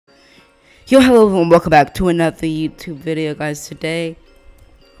Yo, hello everyone, welcome back to another YouTube video, guys. Today,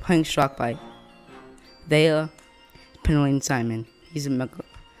 playing SharkBite. They are Penguin Simon. He's a Megalodon.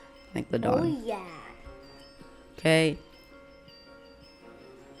 Oh yeah. Okay.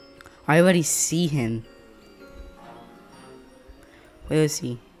 I already see him. Where is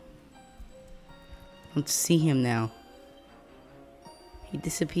he? I don't see him now. He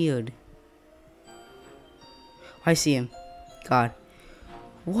disappeared. I see him. God.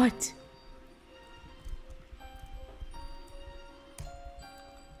 What?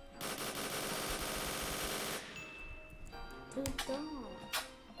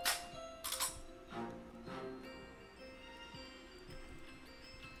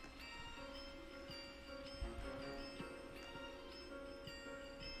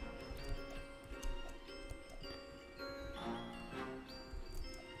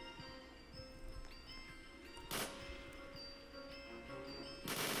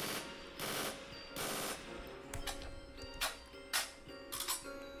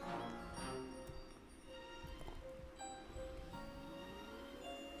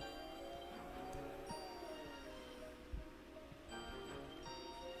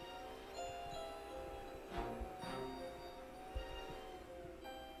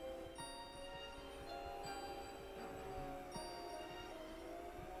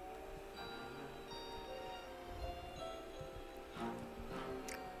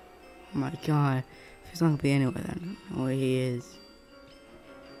 Oh my god. If he's not gonna be anywhere, then I don't know where he is.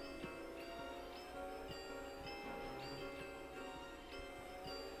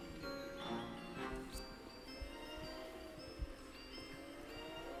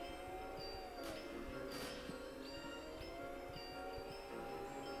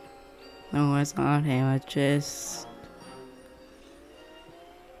 No, it's not him, it's just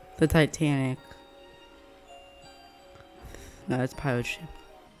the Titanic. No, it's a pirate ship.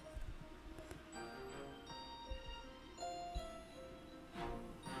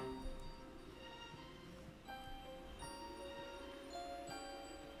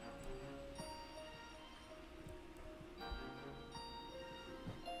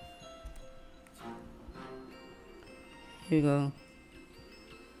 Here we go.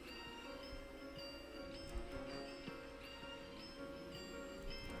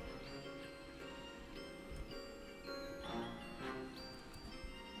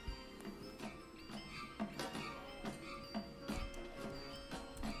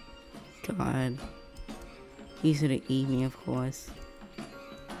 God. He's gonna eat me, of course.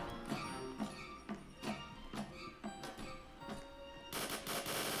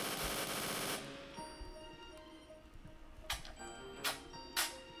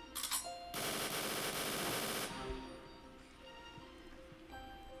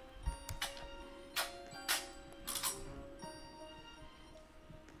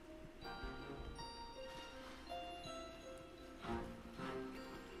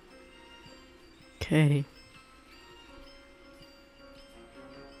 Okay.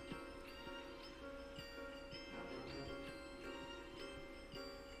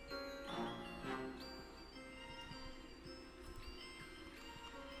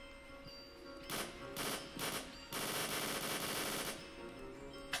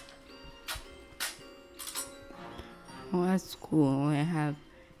 Oh, that's cool. I have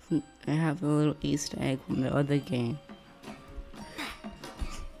a little Easter egg from the other game.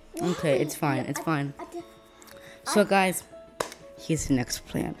 Okay, it's fine. It's fine. So, guys, here's the next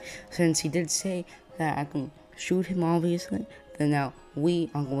plan. Since he did say that I can shoot him, obviously, then now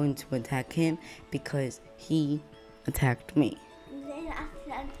we are going to attack him because he attacked me.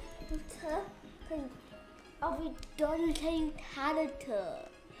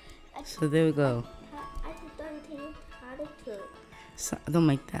 So there we go. So, don't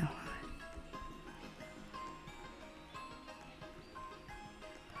make that.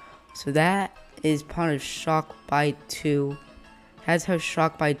 So that is part of SharkBite 2. That's how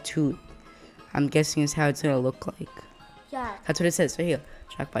SharkBite 2, I'm guessing, is how it's gonna look like. Yeah. That's what it says right here.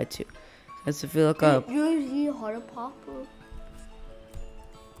 SharkBite 2. That's if you look up.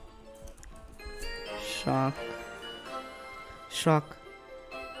 SharkBite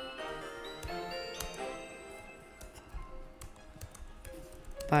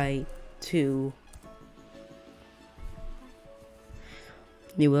 2.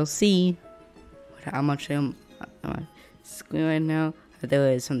 You will see how much I'm on screen right now.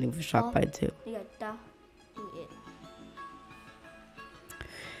 There is something for SharkBite 2.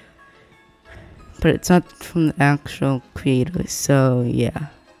 But it's not from the actual creator, so yeah.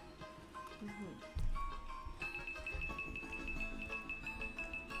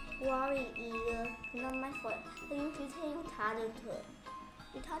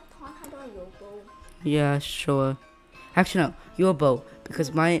 your boat. Yeah, sure. Actually, no, your boat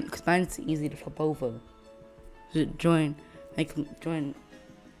because mine's easy to flip over. Just join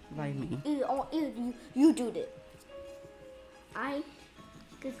by me. You do it. I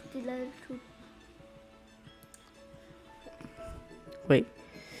just learn to. Wait.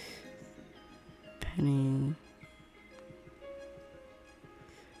 Penny.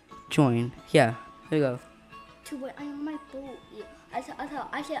 Join. Yeah, there you go. To wait on my boat. Yeah. I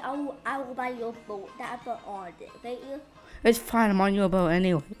said I will buy your boat. That's on it. Okay? It's fine. I'm on your boat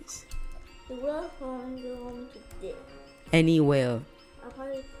anyways. Where from you today? Anywhere. I'll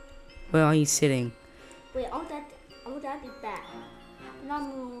probably Where are you sitting? wait. I want that be back. Not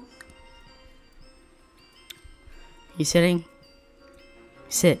move. You sitting?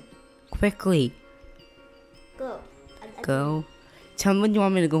 Sit. Quickly. Go. Go. Tell me when you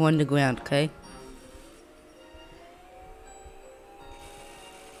want me to go underground, okay?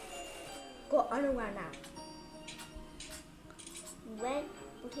 Go underground now. When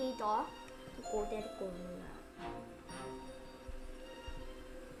okay door, go there to go underground.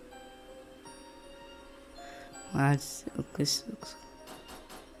 That's okay.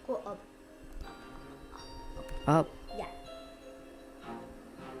 Go up. Up. Yeah.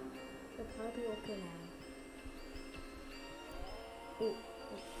 It'll probably be okay now. Oh.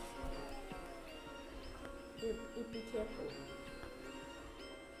 You be careful.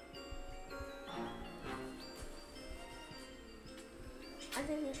 I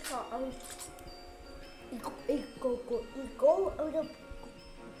think it's called go over.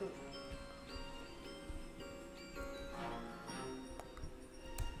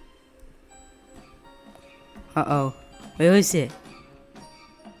 Uh-oh. Where is it?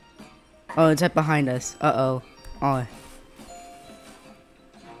 Oh, it's right behind us. Uh-oh. Oh.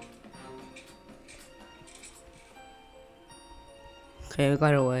 Okay, we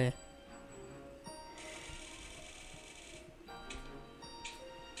got away.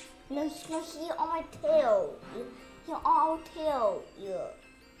 No, he's on my tail. He's on our tail. Yeah.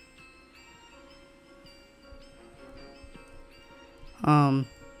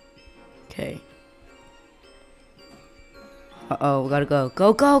 Okay. Uh-oh, we gotta go.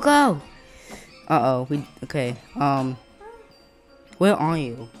 Go, go, go! Uh-oh, okay. Where are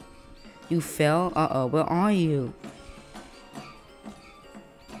you? You fell? Uh-oh, where are you?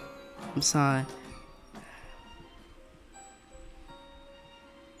 I'm sorry.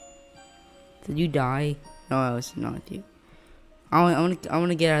 Did you die? No, I was not you. I want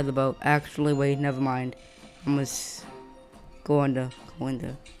to get out of the boat. Actually, wait, never mind. I must go under.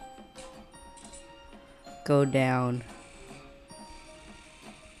 Go down.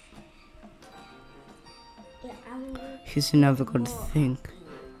 He's never gonna think.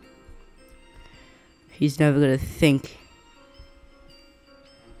 He's never gonna think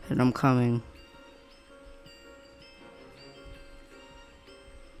that I'm coming.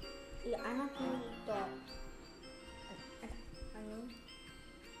 Yeah, I'm not gonna eat that. I know.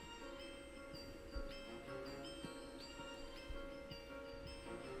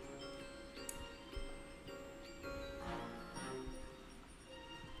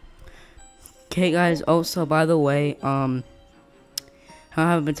 Okay, guys. Also, by the way, I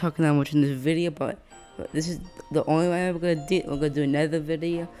haven't been talking that much in this video, but this is the only way I'm gonna do. We're gonna do another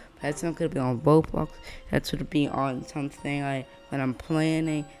video. But that's not gonna be on ROBLOX. That's gonna be on something when I'm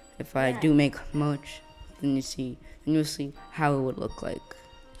planning. If I do make much, then you'll see how it would look like.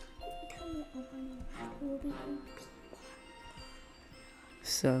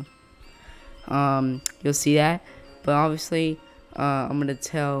 So, you'll see that. But obviously, I'm gonna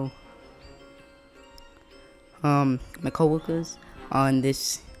tell my coworkers on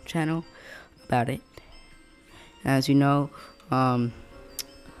this channel about it. As you know, I'm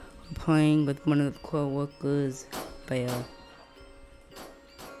playing with one of the coworkers, Bear.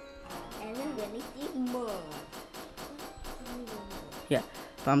 And then we need more. Yeah,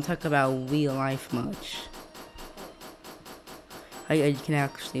 but I'm talking about real life much. How you can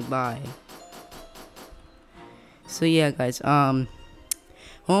actually buy. So yeah, guys, we're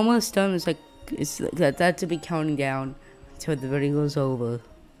almost done. It's like that to be counting down until the video goes over.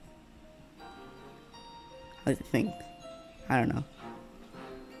 I think. I don't know.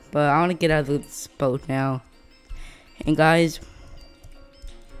 But I want to get out of this boat now. And guys,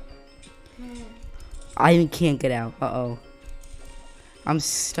 I can't get out. Uh-oh. I'm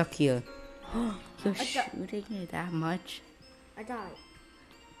stuck here. You're shooting it that much? I died.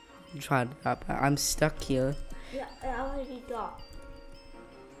 I'm trying to stop. I'm stuck here. Yeah, I already died.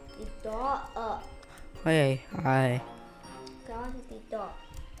 You died up. Hey, hi. I already died.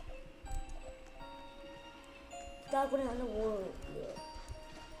 That went on the wall.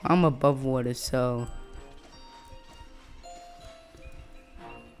 Yeah. I'm above water, so.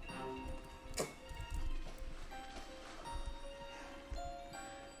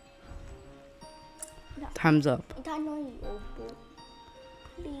 Time's up.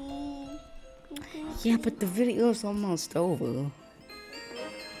 Yeah, but the video's almost over.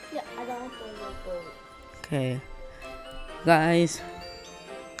 Yeah, I don't want to your boat. Okay. Guys,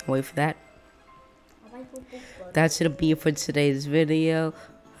 wait for that. That's gonna be it for today's video.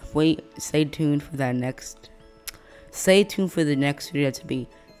 Stay tuned for the next video to be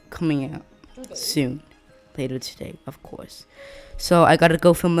coming out soon. Later today, of course. So I gotta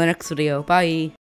go film the next video. Bye.